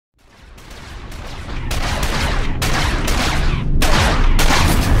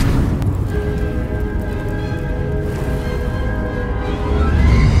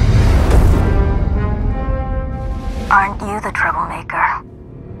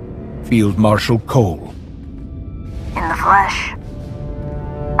Field Marshal Kol. In the flesh.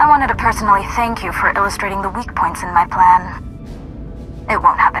 I wanted to personally thank you for illustrating the weak points in my plan. It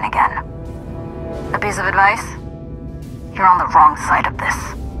won't happen again. A piece of advice? You're on the wrong side of this.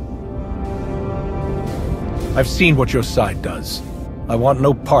 I've seen what your side does. I want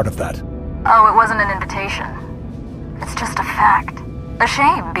no part of that. Oh, it wasn't an invitation. It's just a fact. A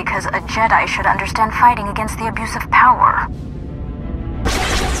shame, because a Jedi should understand fighting against the abuse of power.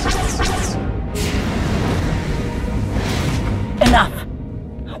 Enough!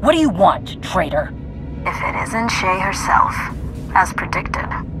 What do you want, traitor? If it isn't Shay herself, as predicted.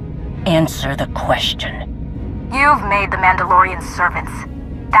 Answer the question. You've made the Mandalorian servants.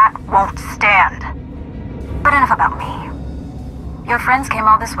 That won't stand. But enough about me. Your friends came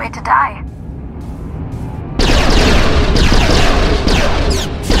all this way to die.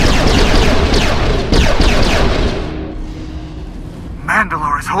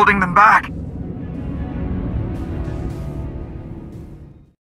 Mandalore is holding them back.